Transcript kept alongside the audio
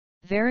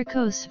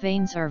Varicose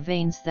veins are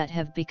veins that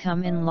have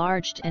become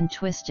enlarged and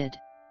twisted.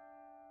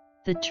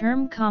 The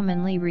term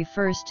commonly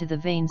refers to the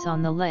veins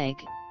on the leg,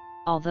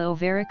 although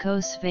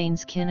varicose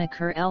veins can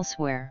occur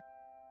elsewhere.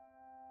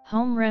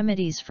 Home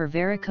remedies for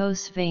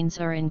varicose veins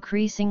are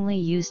increasingly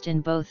used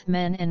in both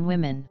men and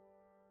women.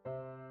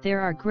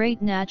 There are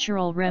great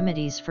natural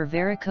remedies for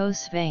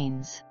varicose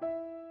veins.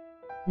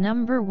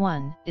 Number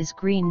 1 is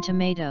green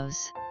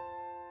tomatoes.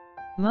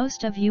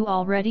 Most of you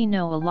already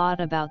know a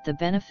lot about the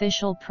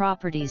beneficial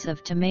properties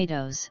of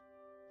tomatoes,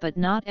 but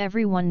not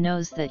everyone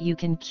knows that you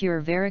can cure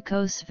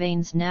varicose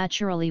veins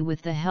naturally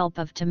with the help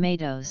of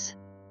tomatoes.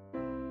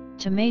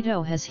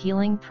 Tomato has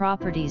healing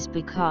properties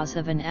because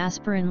of an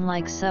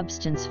aspirin-like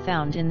substance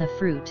found in the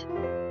fruit.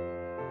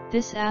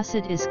 This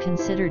acid is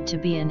considered to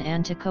be an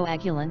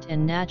anticoagulant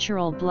and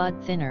natural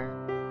blood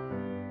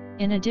thinner.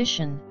 In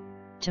addition,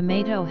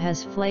 tomato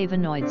has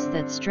flavonoids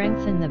that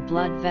strengthen the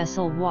blood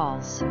vessel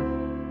walls.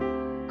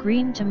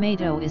 Green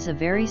tomato is a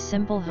very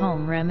simple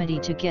home remedy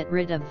to get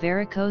rid of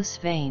varicose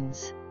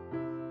veins.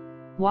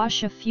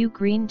 Wash a few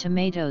green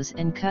tomatoes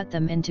and cut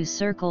them into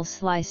circle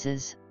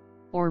slices,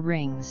 or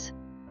rings.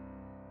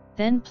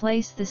 Then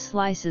place the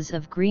slices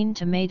of green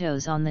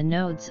tomatoes on the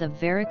nodes of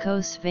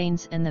varicose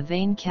veins and the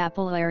vein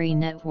capillary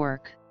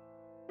network.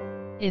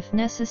 If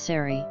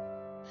necessary,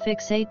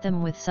 fixate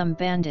them with some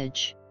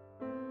bandage.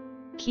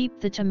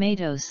 Keep the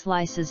tomato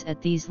slices at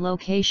these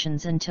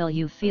locations until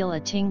you feel a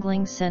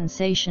tingling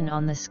sensation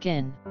on the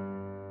skin.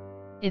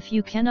 If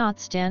you cannot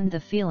stand the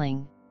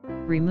feeling,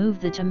 remove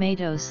the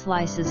tomato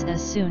slices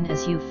as soon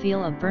as you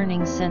feel a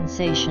burning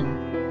sensation,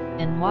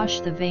 and wash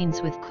the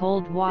veins with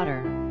cold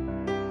water.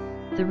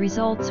 The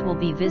results will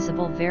be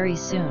visible very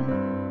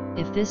soon,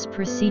 if this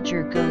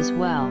procedure goes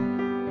well.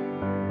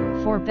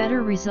 For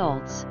better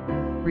results,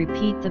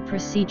 repeat the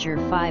procedure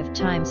 5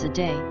 times a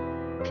day,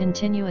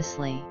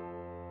 continuously.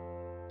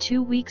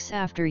 2 weeks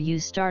after you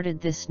started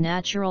this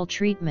natural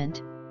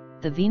treatment,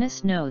 the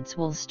venous nodes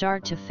will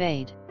start to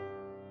fade.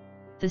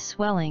 The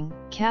swelling,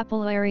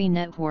 capillary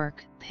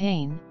network,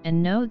 pain,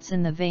 and nodes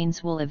in the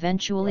veins will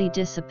eventually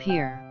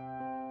disappear.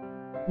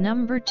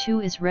 Number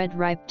 2 is red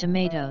ripe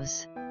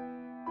tomatoes.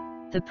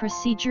 The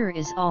procedure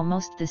is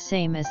almost the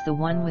same as the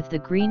one with the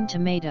green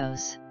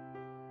tomatoes.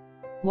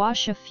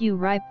 Wash a few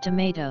ripe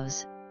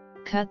tomatoes,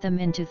 cut them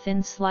into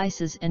thin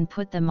slices and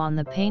put them on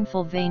the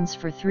painful veins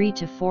for 3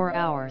 to 4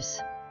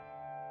 hours.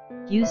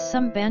 Use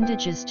some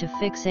bandages to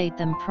fixate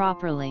them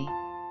properly.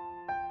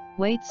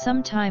 Wait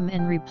some time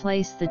and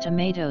replace the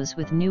tomatoes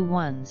with new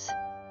ones.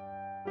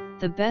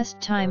 The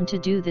best time to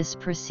do this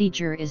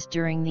procedure is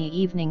during the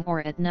evening or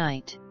at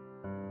night.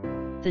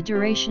 The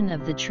duration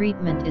of the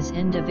treatment is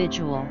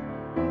individual.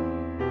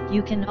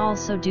 You can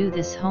also do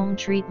this home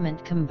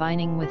treatment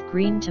combining with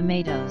green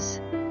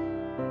tomatoes.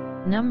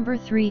 Number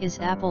 3 is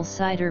apple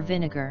cider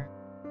vinegar.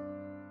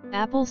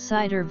 Apple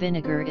cider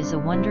vinegar is a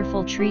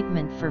wonderful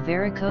treatment for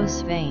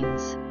varicose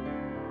veins.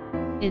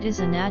 It is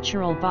a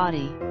natural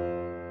body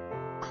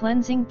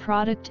cleansing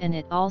product and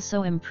it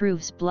also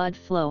improves blood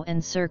flow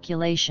and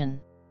circulation.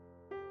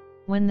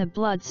 When the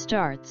blood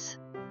starts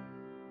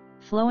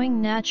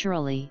flowing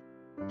naturally,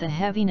 the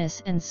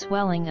heaviness and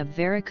swelling of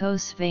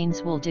varicose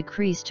veins will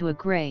decrease to a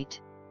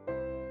great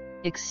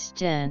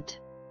extent.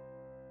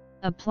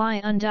 Apply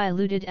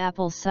undiluted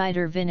apple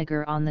cider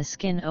vinegar on the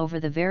skin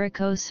over the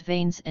varicose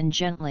veins and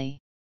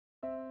gently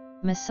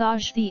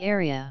massage the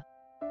area.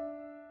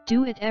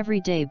 Do it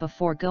every day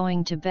before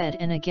going to bed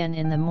and again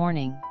in the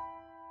morning.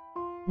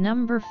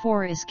 Number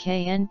 4 is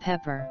cayenne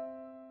pepper.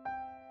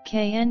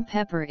 Cayenne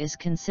pepper is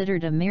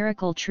considered a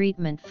miracle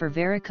treatment for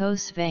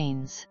varicose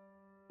veins.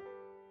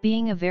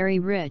 Being a very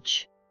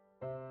rich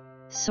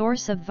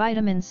source of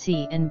vitamin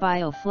C and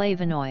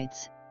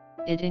bioflavonoids,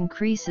 it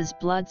increases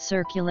blood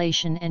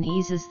circulation and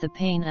eases the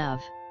pain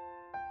of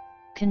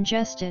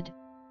congested,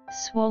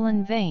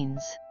 swollen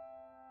veins.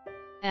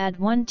 Add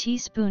 1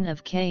 teaspoon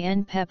of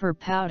cayenne pepper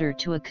powder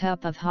to a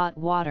cup of hot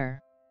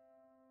water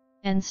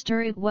and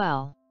stir it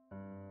well.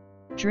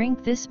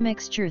 Drink this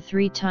mixture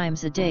 3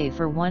 times a day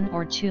for 1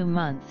 or 2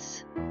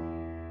 months.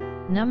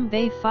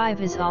 Number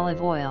 5 is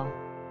olive oil.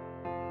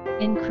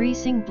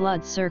 Increasing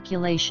blood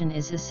circulation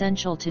is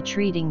essential to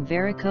treating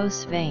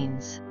varicose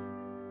veins.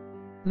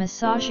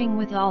 Massaging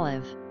with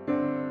olive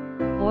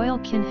oil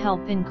can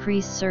help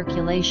increase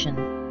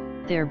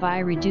circulation, thereby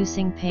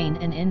reducing pain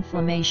and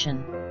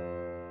inflammation.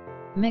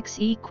 Mix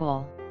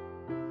equal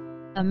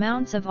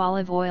amounts of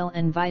olive oil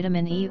and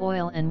vitamin E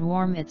oil and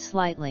warm it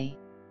slightly.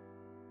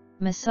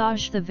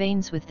 Massage the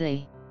veins with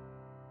the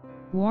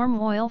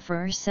warm oil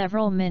for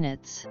several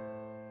minutes.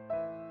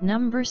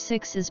 Number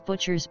 6 is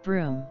butcher's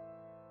broom.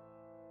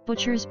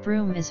 Butcher's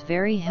broom is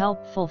very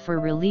helpful for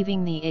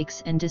relieving the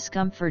aches and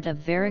discomfort of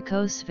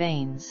varicose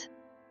veins.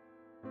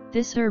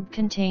 This herb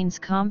contains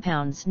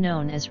compounds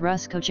known as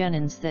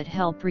ruscogenins that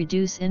help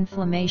reduce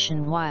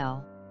inflammation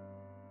while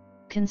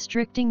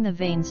constricting the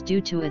veins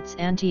due to its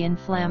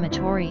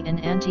anti-inflammatory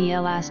and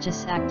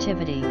anti-elastase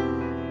activity.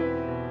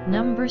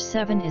 Number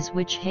 7 is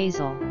witch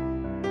hazel.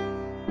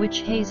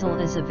 Witch hazel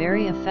is a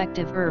very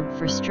effective herb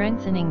for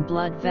strengthening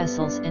blood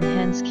vessels and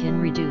hence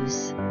can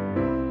reduce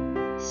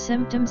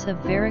symptoms of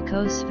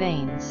varicose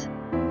veins.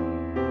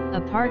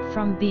 Apart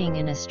from being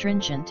an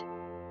astringent,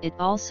 it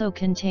also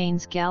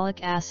contains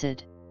gallic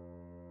acid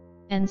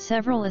and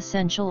several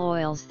essential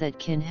oils that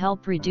can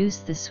help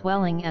reduce the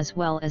swelling as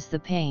well as the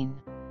pain.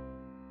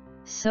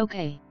 Soak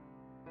a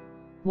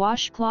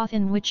washcloth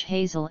in witch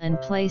hazel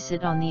and place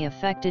it on the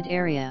affected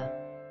area.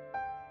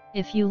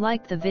 If you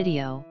like the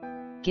video,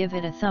 give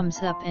it a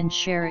thumbs up and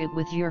share it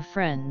with your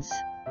friends.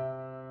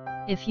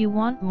 If you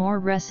want more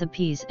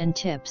recipes and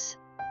tips,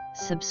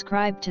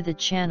 subscribe to the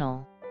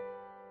channel.